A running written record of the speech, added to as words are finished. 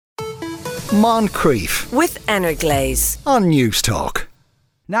Moncrief with Energlaze on News Talk.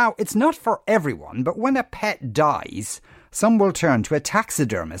 Now, it's not for everyone, but when a pet dies, some will turn to a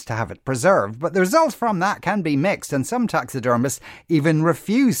taxidermist to have it preserved, but the results from that can be mixed, and some taxidermists even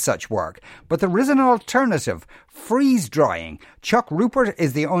refuse such work. But there is an alternative: freeze drying. Chuck Rupert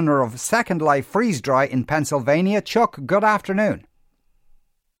is the owner of Second Life Freeze Dry in Pennsylvania. Chuck, good afternoon.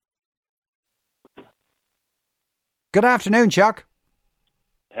 Good afternoon, Chuck.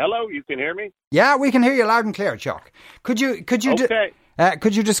 Hello, you can hear me? Yeah, we can hear you loud and clear, Chuck. Could you Okay.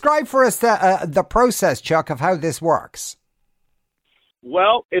 could you describe for us the process, Chuck, of how this works?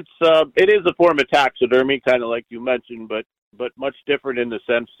 Well, it is a form of taxidermy, kind of like you mentioned, but much different in the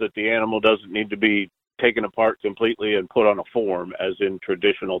sense that the animal doesn't need to be taken apart completely and put on a form as in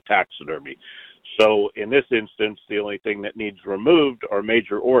traditional taxidermy. So in this instance, the only thing that needs removed are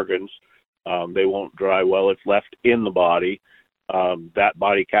major organs. They won't dry well if left in the body. That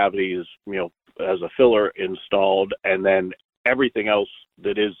body cavity is, as a filler installed, and then everything else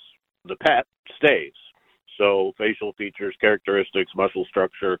that is the pet stays. So facial features, characteristics, muscle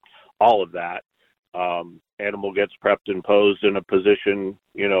structure, all of that. Animal gets prepped and posed in a position,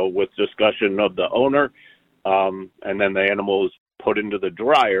 with discussion of the owner. And then the animal is put into the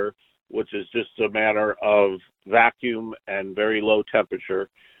dryer, which is just a matter of vacuum and very low temperature.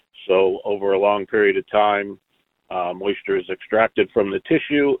 So over a long period of time, moisture is extracted from the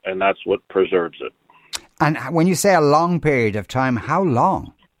tissue, and that's what preserves it. And when you say a long period of time, how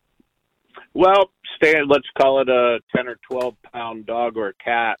long? Well, let's call it a 10 or 12 pound dog or a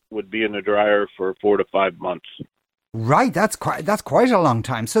cat would be in the dryer for 4 to 5 months. Right, that's quite a long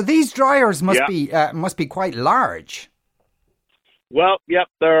time. So these dryers must be quite large. Well, yep,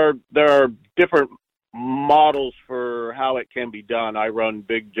 there are different models for how it can be done. I run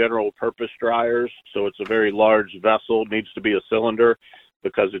big general purpose dryers, so it's a very large vessel. It needs to be a cylinder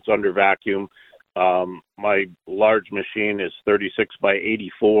because it's under vacuum. My large machine is 36 by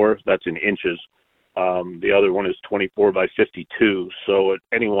 84. That's in inches. The other one is 24 by 52. So at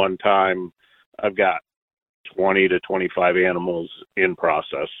any one time, I've got 20 to 25 animals in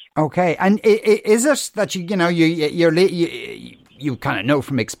process. Okay. And is it that you kind of know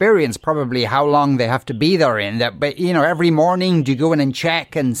from experience probably how long they have to be there in that? But, every morning, do you go in and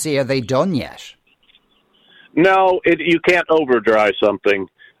check and see are they done yet? No, you can't over dry something.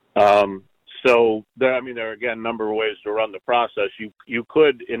 So there are again a number of ways to run the process. You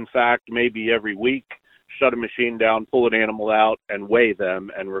could, in fact, maybe every week shut a machine down, pull an animal out, and weigh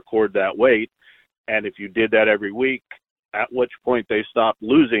them and record that weight. And if you did that every week, at which point they stop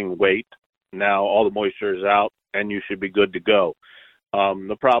losing weight, now all the moisture is out and you should be good to go.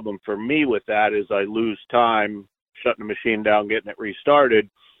 The problem for me with that is I lose time shutting the machine down, getting it restarted.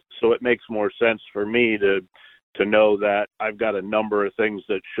 So it makes more sense for me to know that I've got a number of things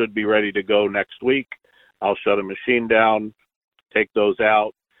that should be ready to go next week. I'll shut a machine down, take those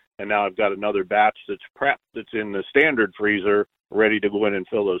out, and now I've got another batch that's prepped that's in the standard freezer ready to go in and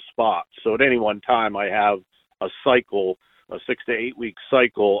fill those spots. So at any one time I have a cycle, a 6 to 8 week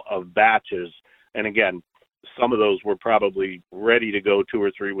cycle of batches. And again, some of those were probably ready to go 2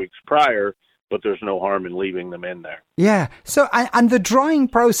 or 3 weeks prior, but there's no harm in leaving them in there. Yeah. So, and the drying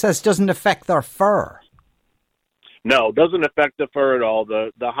process doesn't affect their fur? No, it doesn't affect the fur at all.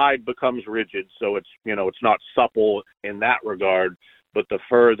 The hide becomes rigid, so it's not supple in that regard, but the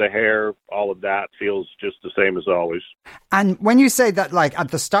fur, the hair, all of that feels just the same as always. And when you say that, like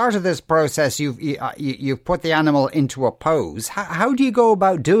at the start of this process, you've put the animal into a pose, how do you go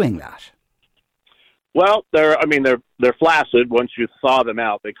about doing that? Well, they're flaccid once you thaw them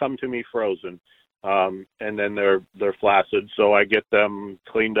out. They come to me frozen, and then they're flaccid. So I get them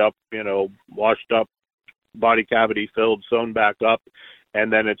cleaned up, washed up, body cavity filled, sewn back up, and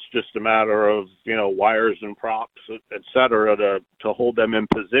then it's just a matter of wires and props, et cetera, to hold them in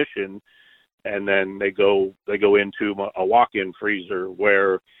position, and then they go into a walk-in freezer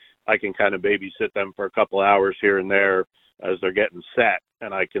where I can kind of babysit them for a couple hours here and there as they're getting set,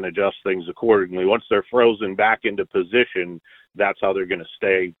 and I can adjust things accordingly. Once they're frozen back into position, that's how they're going to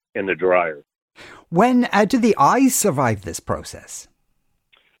stay in the dryer. When do the eyes survive this process?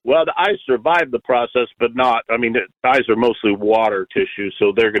 Well, the eyes survive the process, but not. The eyes are mostly water tissue,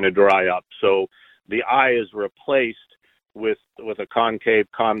 so they're going to dry up. So the eye is replaced with a concave,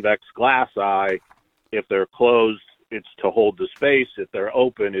 convex glass eye. If they're closed, it's to hold the space. If they're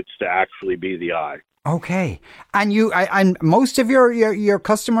open, it's to actually be the eye. Okay. And and most of your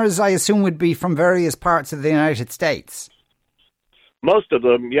customers, I assume, would be from various parts of the United States? Most of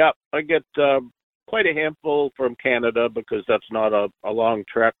them, yeah. I get quite a handful from Canada because that's not a long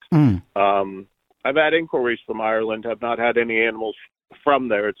trek. I've had inquiries from Ireland, have not had any animals from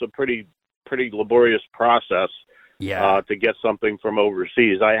there. It's a pretty pretty laborious process. Yeah. To get something from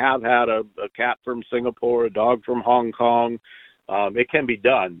overseas. I have had a cat from Singapore, a dog from Hong Kong. It can be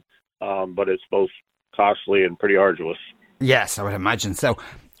done, but it's both costly and pretty arduous. Yes, I would imagine so.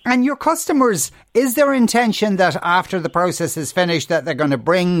 And your customers, is there intention that after the process is finished that they're going to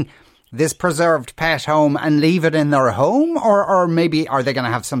bring this preserved pet home and leave it in their home? Or maybe are they going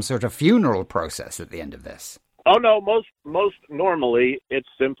to have some sort of funeral process at the end of this? Oh, no, most normally it's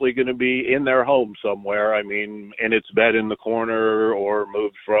simply going to be in their home somewhere. I mean, in its bed in the corner, or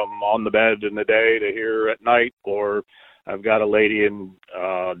moved from on the bed in the day to here at night. Or I've got a lady in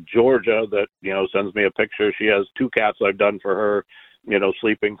Georgia that, sends me a picture. She has 2 cats I've done for her,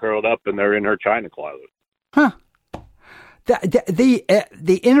 sleeping curled up, and they're in her china closet. Huh.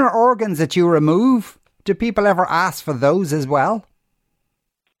 The inner organs that you remove, do people ever ask for those as well?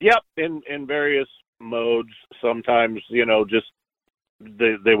 Yep, in various modes. Sometimes, just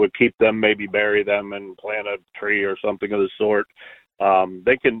they would keep them, maybe bury them and plant a tree or something of the sort.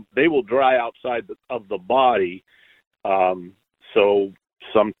 They will dry outside of the body. So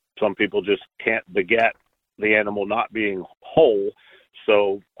some people just can't beget the animal not being whole.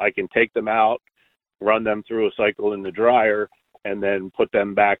 So I can take them out, run them through a cycle in the dryer, and then put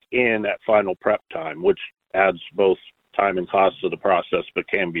them back in at final prep time, which adds both time and cost to the process, but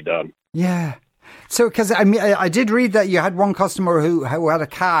can be done. Yeah. So, because I did read that you had one customer who had a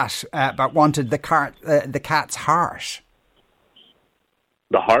cat, but wanted the cat's heart.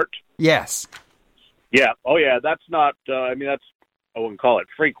 The heart? Yes. Yeah. Oh, yeah. That's not. I wouldn't call it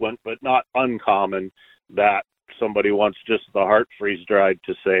frequent, but not uncommon that somebody wants just the heart freeze dried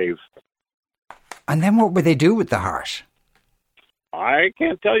to save. And then what would they do with the heart? I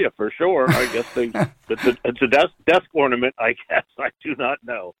can't tell you for sure. I guess it's a desk ornament. I guess I do not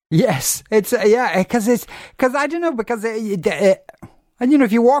know. Yes, because I don't know, because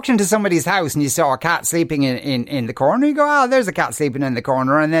if you walked into somebody's house and you saw a cat sleeping in the corner, you go, oh, there's a cat sleeping in the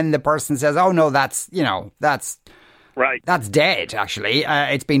corner, and then the person says, oh no, that's right, that's dead. Actually,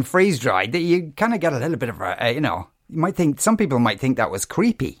 it's been freeze dried. You kind of get a little bit of you might think, some people might think that was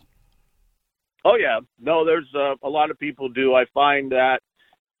creepy. Oh, yeah. No, there's a lot of people do. I find that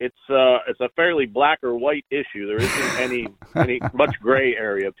it's a fairly black or white issue. There isn't any much gray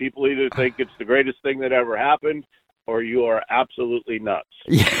area. People either think it's the greatest thing that ever happened, or you are absolutely nuts.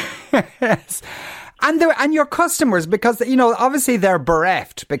 Yes. And your customers, because, obviously they're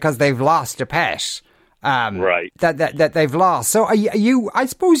bereft because they've lost a pet. Right. That they've lost. So I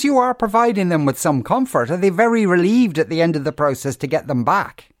suppose you are providing them with some comfort. Are they very relieved at the end of the process to get them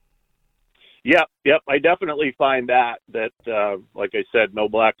back? Yep. I definitely find that, like I said, no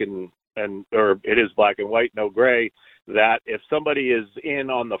black or it is black and white, no gray, that if somebody is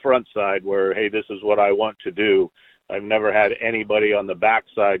in on the front side where, hey, this is what I want to do, I've never had anybody on the back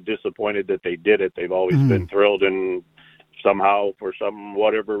side disappointed that they did it. They've always been thrilled, and somehow, for some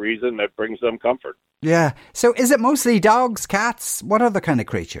whatever reason, that brings them comfort. Yeah. So is it mostly dogs, cats? What other kind of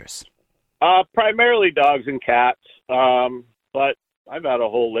creatures? Primarily dogs and cats, but I've had a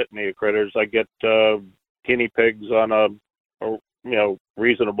whole litany of critters. I get guinea pigs on a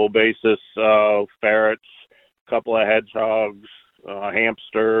reasonable basis, ferrets, a couple of hedgehogs, a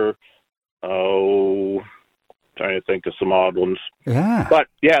hamster. Trying to think of some odd ones. Yeah. But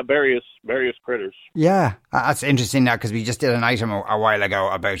yeah, various critters. Yeah. That's interesting now, because we just did an item a while ago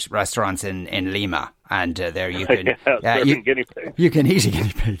about restaurants in Lima, and there you can guinea pig. You can eat a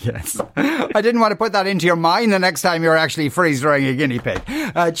guinea pig, yes. I didn't want to put that into your mind the next time you're actually freeze-drying a guinea pig.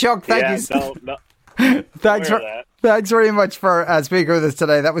 Chuck, thank you. No. Thanks very much for speaking with us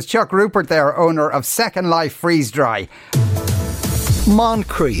today. That was Chuck Rupert there, owner of Second Life Freeze Dry.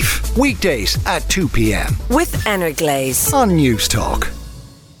 Moncrief, weekdays at 2 p.m. with Energlaze on News Talk.